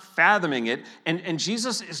not fathoming it. And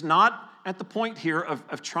Jesus is not at the point here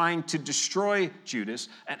of trying to destroy Judas.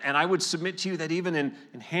 And I would submit to you that even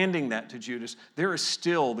in handing that to Judas, there is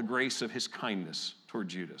still the grace of his kindness toward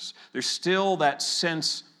Judas. There's still that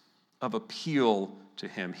sense of appeal to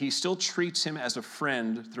him. He still treats him as a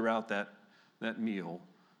friend throughout that meal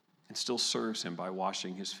and still serves him by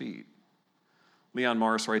washing his feet. Leon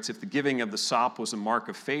Morris writes, if the giving of the sop was a mark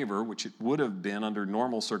of favor, which it would have been under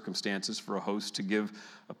normal circumstances for a host to give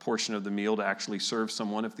a portion of the meal to actually serve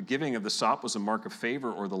someone, if the giving of the sop was a mark of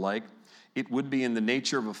favor or the like, it would be in the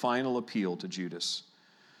nature of a final appeal to Judas.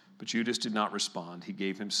 But Judas did not respond. He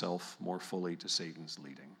gave himself more fully to Satan's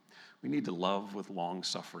leading. We need to love with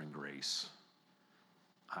long-suffering grace.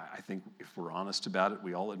 I think if we're honest about it,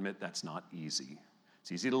 we all admit that's not easy.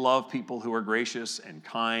 It's easy to love people who are gracious and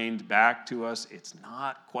kind back to us. It's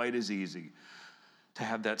not quite as easy to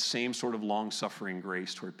have that same sort of long-suffering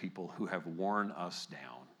grace toward people who have worn us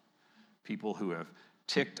down, people who have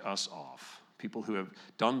ticked us off, people who have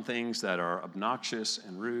done things that are obnoxious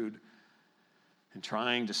and rude, and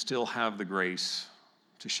trying to still have the grace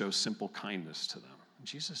to show simple kindness to them. And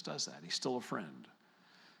Jesus does that. He's still a friend.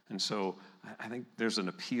 And so I think there's an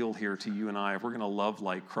appeal here to you and I. If we're going to love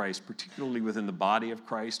like Christ, particularly within the body of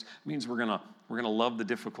Christ, it means we're going to love the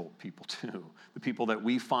difficult people too, the people that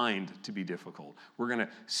we find to be difficult. We're going to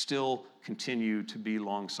still continue to be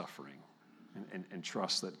long-suffering and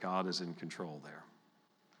trust that God is in control there.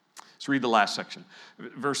 Let's read the last section.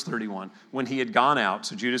 Verse 31. When he had gone out,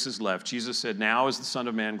 so Judas has left, Jesus said, "Now is the Son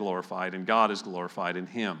of Man glorified, and God is glorified in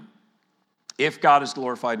him. If God is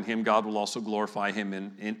glorified in him, God will also glorify him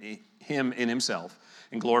in himself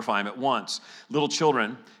and glorify him at once. Little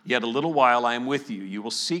children, yet a little while I am with you. You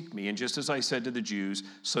will seek me, and just as I said to the Jews,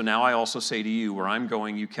 so now I also say to you, where I'm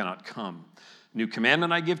going, you cannot come. New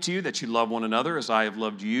commandment I give to you, that you love one another as I have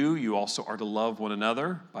loved you. You also are to love one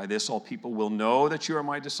another. By this all people will know that you are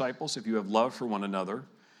my disciples, if you have love for one another."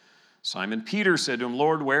 Simon Peter said to him,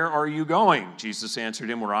 "Lord, where are you going?" Jesus answered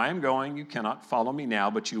him, "Where I am going, you cannot follow me now,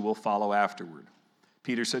 but you will follow afterward."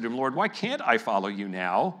 Peter said to him, "Lord, why can't I follow you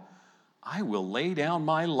now? I will lay down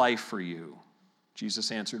my life for you." Jesus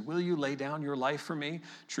answered, "Will you lay down your life for me?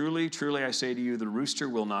 Truly, truly, I say to you, the rooster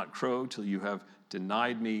will not crow till you have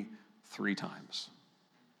denied me 3 times.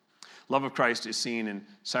 Love of Christ is seen in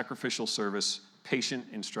sacrificial service, patient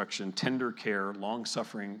instruction, tender care,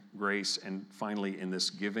 long-suffering grace, and finally in this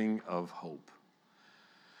giving of hope.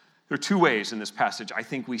 There are 2 ways in this passage I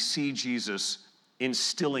think we see Jesus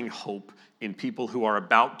instilling hope in people who are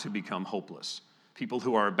about to become hopeless, people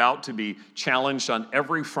who are about to be challenged on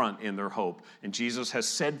every front in their hope. And Jesus has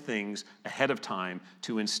said things ahead of time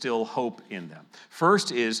to instill hope in them.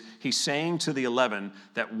 First is he's saying to the 11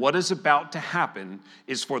 that what is about to happen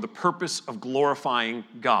is for the purpose of glorifying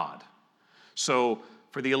God. So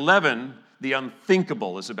for the 11, the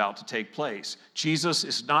unthinkable is about to take place. Jesus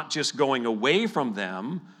is not just going away from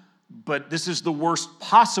them, but this is the worst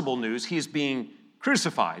possible news. He is being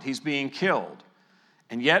crucified. He's being killed.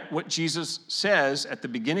 And yet what Jesus says at the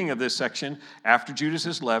beginning of this section, after Judas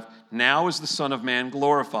has left, now is the Son of Man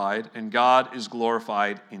glorified, and God is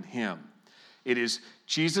glorified in him. It is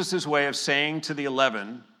Jesus' way of saying to the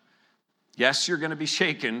 11, yes, you're going to be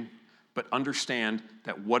shaken, but understand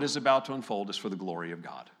that what is about to unfold is for the glory of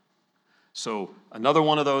God. So another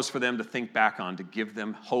one of those for them to think back on, to give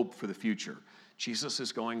them hope for the future. Jesus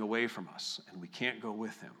is going away from us, and we can't go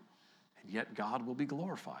with him. And yet God will be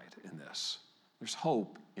glorified in this. There's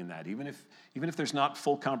hope in that. Even if there's not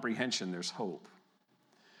full comprehension, there's hope.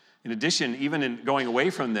 In addition, even in going away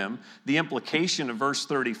from them, the implication of verse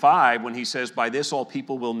 35, when he says, "By this all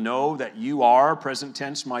people will know that you are," present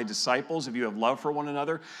tense, "my disciples, if you have love for one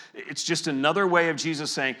another," it's just another way of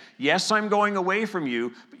Jesus saying, yes, I'm going away from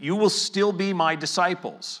you, but you will still be my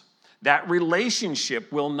disciples. That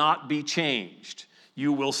relationship will not be changed.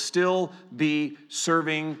 You will still be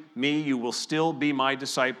serving me. You will still be my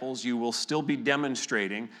disciples. You will still be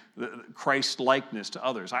demonstrating Christ-likeness to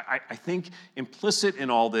others. I think implicit in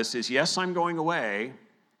all this is, yes, I'm going away,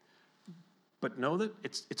 but know that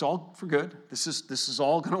it's all for good. This is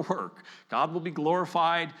all going to work. God will be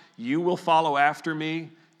glorified. You will follow after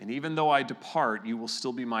me. And even though I depart, you will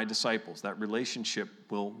still be my disciples. That relationship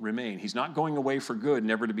will remain. He's not going away for good,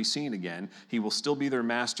 never to be seen again. He will still be their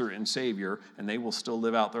master and savior, and they will still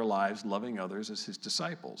live out their lives loving others as his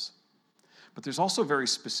disciples. But there's also very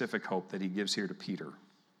specific hope that he gives here to Peter.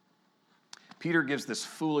 Peter gives this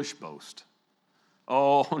foolish boast.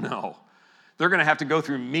 Oh, no. They're going to have to go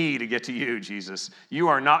through me to get to you, Jesus. You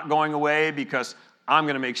are not going away because I'm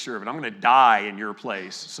going to make sure of it. I'm going to die in your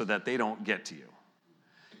place so that they don't get to you.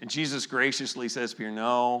 And Jesus graciously says to Peter,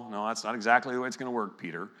 no, that's not exactly the way it's going to work,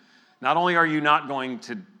 Peter. Not only are you not going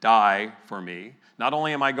to die for me, not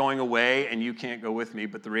only am I going away and you can't go with me,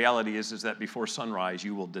 but the reality is that before sunrise,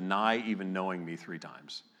 you will deny even knowing me 3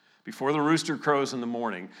 times. Before the rooster crows in the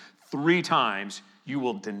morning, 3 times you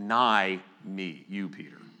will deny me, you,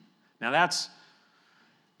 Peter. Now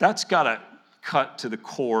that's got to cut to the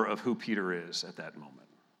core of who Peter is at that moment.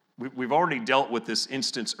 We've already dealt with this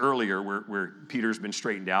instance earlier where Peter's been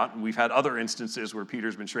straightened out, and we've had other instances where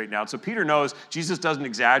Peter's been straightened out. So Peter knows Jesus doesn't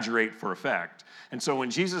exaggerate for effect. And so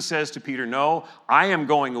when Jesus says to Peter, no, I am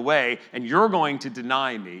going away, and you're going to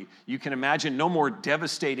deny me, you can imagine no more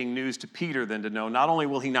devastating news to Peter than to know not only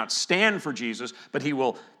will he not stand for Jesus, but he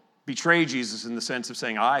will betray Jesus in the sense of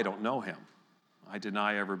saying, I don't know him. I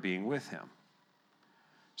deny ever being with him.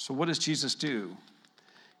 So what does Jesus do?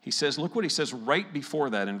 He says, look what he says right before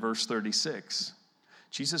that in verse 36.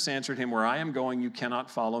 Jesus answered him, where I am going, you cannot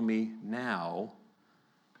follow me now,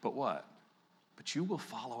 but what? But you will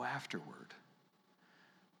follow afterward.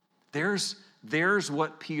 There's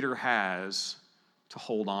what Peter has to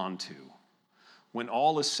hold on to. When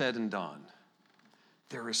all is said and done,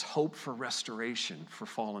 there is hope for restoration for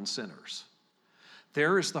fallen sinners.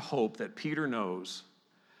 There is the hope that Peter knows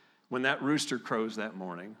when that rooster crows that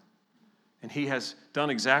morning, and he has done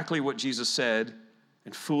exactly what Jesus said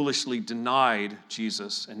and foolishly denied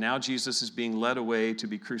Jesus, and now Jesus is being led away to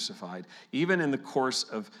be crucified. Even in the course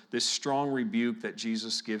of this strong rebuke that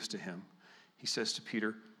Jesus gives to him, he says to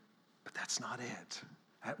Peter, but that's not it.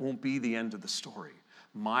 That won't be the end of the story.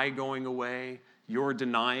 My going away, your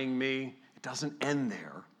denying me, it doesn't end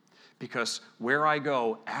there, because where I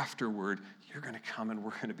go afterward, you're going to come and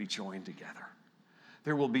we're going to be joined together.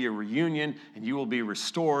 There will be a reunion, and you will be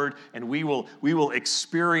restored, and we will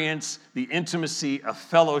experience the intimacy of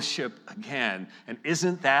fellowship again. And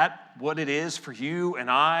isn't that what it is for you and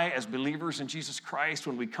I as believers in Jesus Christ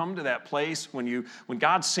when we come to that place, when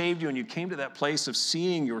God saved you and you came to that place of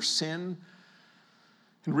seeing your sin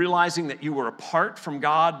and realizing that you were apart from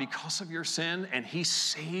God because of your sin, and He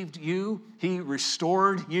saved you, He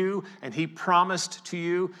restored you, and He promised to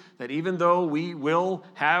you that even though we will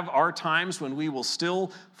have our times when we will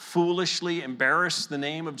still foolishly embarrass the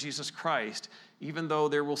name of Jesus Christ, even though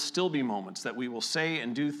there will still be moments that we will say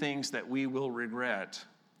and do things that we will regret,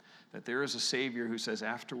 that there is a Savior who says,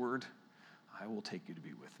 afterward, I will take you to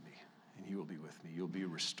be with me, and you will be with me. You'll be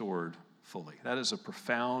restored fully. That is a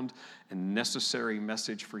profound and necessary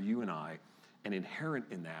message for you and I. And inherent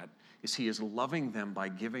in that is He is loving them by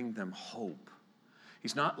giving them hope.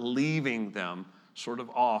 He's not leaving them sort of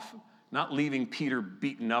off, not leaving Peter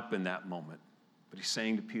beaten up in that moment. But He's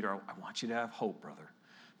saying to Peter, I want you to have hope, brother,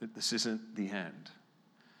 that this isn't the end.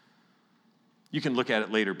 You can look at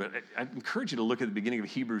it later, but I encourage you to look at the beginning of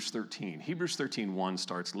Hebrews 13. Hebrews 13:1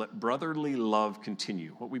 starts, let brotherly love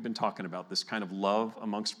continue. What we've been talking about, this kind of love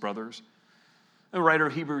amongst brothers. The writer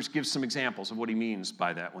of Hebrews gives some examples of what he means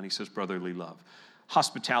by that when he says brotherly love.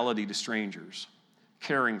 Hospitality to strangers,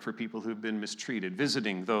 caring for people who've been mistreated,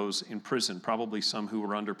 visiting those in prison, probably some who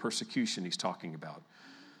were under persecution he's talking about.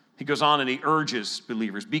 He goes on and he urges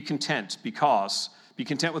believers, be content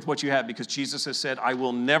with what you have, because Jesus has said, I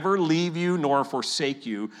will never leave you nor forsake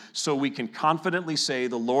you, so we can confidently say,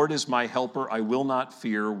 the Lord is my helper, I will not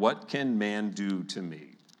fear. What can man do to me?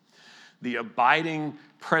 The abiding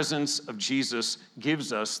presence of Jesus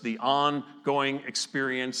gives us the ongoing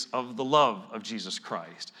experience of the love of Jesus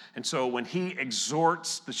Christ. And so when He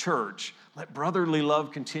exhorts the church, let brotherly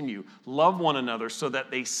love continue. Love one another so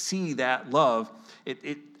that they see that love.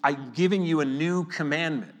 I'm giving you a new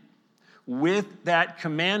commandment. With that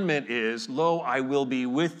commandment is, lo, I will be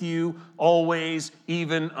with you always,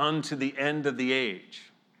 even unto the end of the age.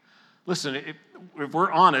 Listen, if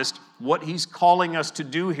we're honest, what He's calling us to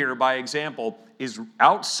do here by example is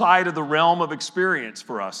outside of the realm of experience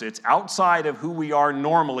for us. It's outside of who we are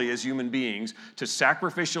normally as human beings, to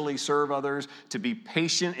sacrificially serve others, to be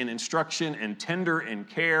patient in instruction and tender in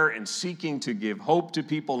care and seeking to give hope to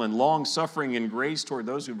people and long-suffering and grace toward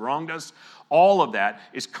those who've wronged us. All of that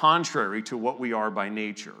is contrary to what we are by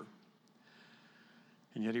nature.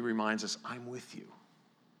 And yet He reminds us, I'm with you.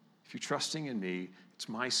 If you're trusting in me, it's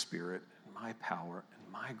my Spirit and my power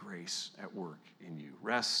and my grace at work in you.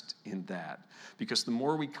 Rest in that. Because the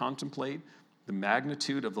more we contemplate the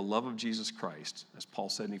magnitude of the love of Jesus Christ, as Paul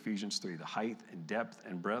said in Ephesians 3, the height and depth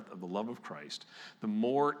and breadth of the love of Christ, the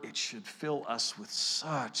more it should fill us with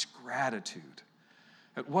such gratitude.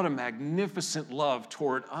 What a magnificent love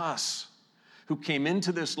toward us, who came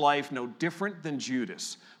into this life no different than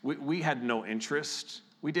Judas. We had no interest.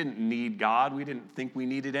 We didn't need God. We didn't think we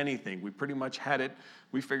needed anything. We pretty much had it.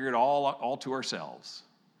 We figured all to ourselves.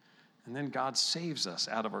 And then God saves us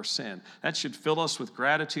out of our sin. That should fill us with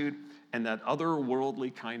gratitude and that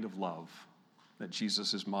otherworldly kind of love that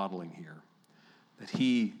Jesus is modeling here, that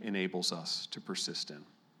He enables us to persist in.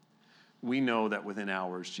 We know that within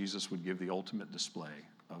hours, Jesus would give the ultimate display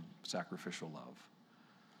of sacrificial love.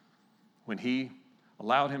 When He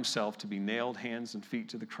allowed Himself to be nailed hands and feet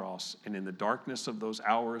to the cross, and in the darkness of those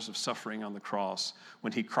hours of suffering on the cross,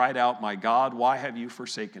 when He cried out, my God, why have you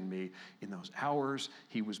forsaken me? In those hours,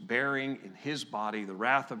 He was bearing in His body the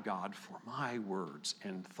wrath of God for my words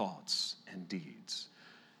and thoughts and deeds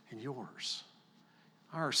and yours.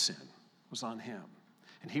 Our sin was on Him,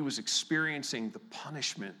 and He was experiencing the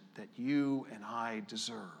punishment that you and I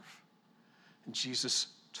deserve. And Jesus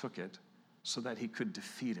took it so that He could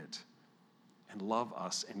defeat it and love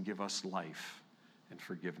us and give us life and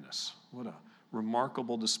forgiveness. What a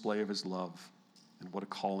remarkable display of His love, and what a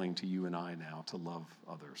calling to you and I now to love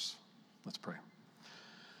others. Let's pray.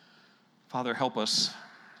 Father, help us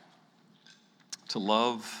to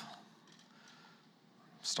love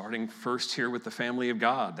starting first here with the family of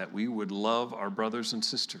God, that we would love our brothers and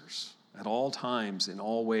sisters at all times, in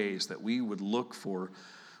all ways, that we would look for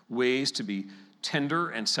ways to be tender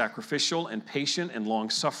and sacrificial and patient and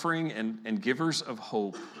long-suffering and givers of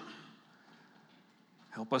hope.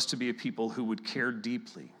 Help us to be a people who would care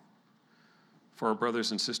deeply for our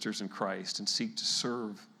brothers and sisters in Christ and seek to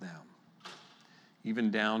serve them,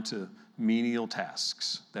 even down to menial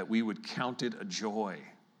tasks, that we would count it a joy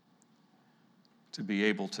to be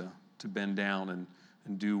able to bend down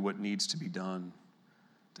and do what needs to be done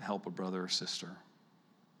to help a brother or sister.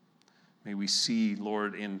 May we see,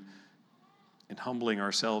 Lord, in humbling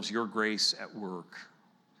ourselves, your grace at work,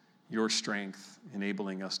 your strength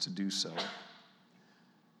enabling us to do so.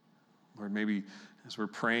 Lord, maybe as we're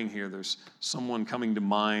praying here, there's someone coming to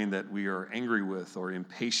mind that we are angry with or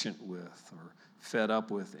impatient with or fed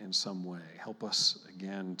up with in some way. Help us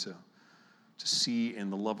again to see in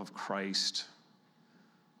the love of Christ.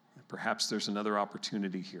 Perhaps there's another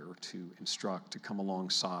opportunity here to instruct, to come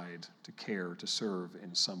alongside, to care, to serve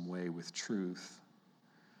in some way with truth.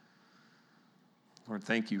 Lord,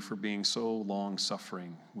 thank you for being so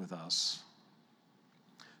long-suffering with us.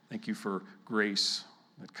 Thank you for grace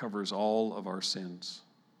that covers all of our sins.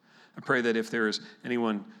 I pray that if there is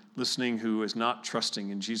anyone listening who is not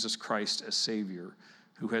trusting in Jesus Christ as Savior,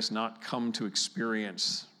 who has not come to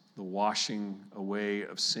experience the washing away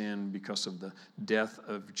of sin because of the death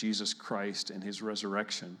of Jesus Christ and his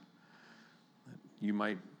resurrection, that you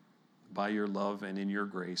might, by your love and in your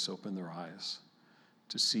grace, open their eyes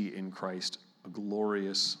to see in Christ a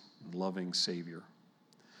glorious, loving Savior.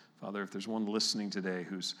 Father, if there's one listening today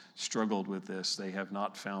who's struggled with this, they have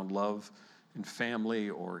not found love in family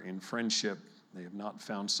or in friendship, they have not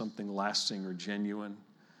found something lasting or genuine,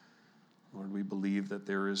 Lord, we believe that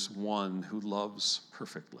there is one who loves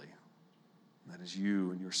perfectly. That is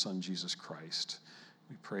you and your Son, Jesus Christ.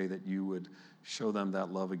 We pray that you would show them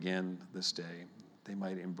that love again this day. They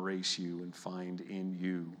might embrace you and find in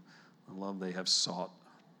you the love they have sought.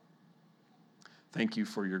 Thank you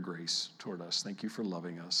for your grace toward us. Thank you for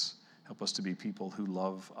loving us. Help us to be people who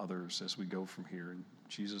love others as we go from here. In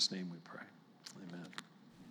Jesus' name we pray. Amen.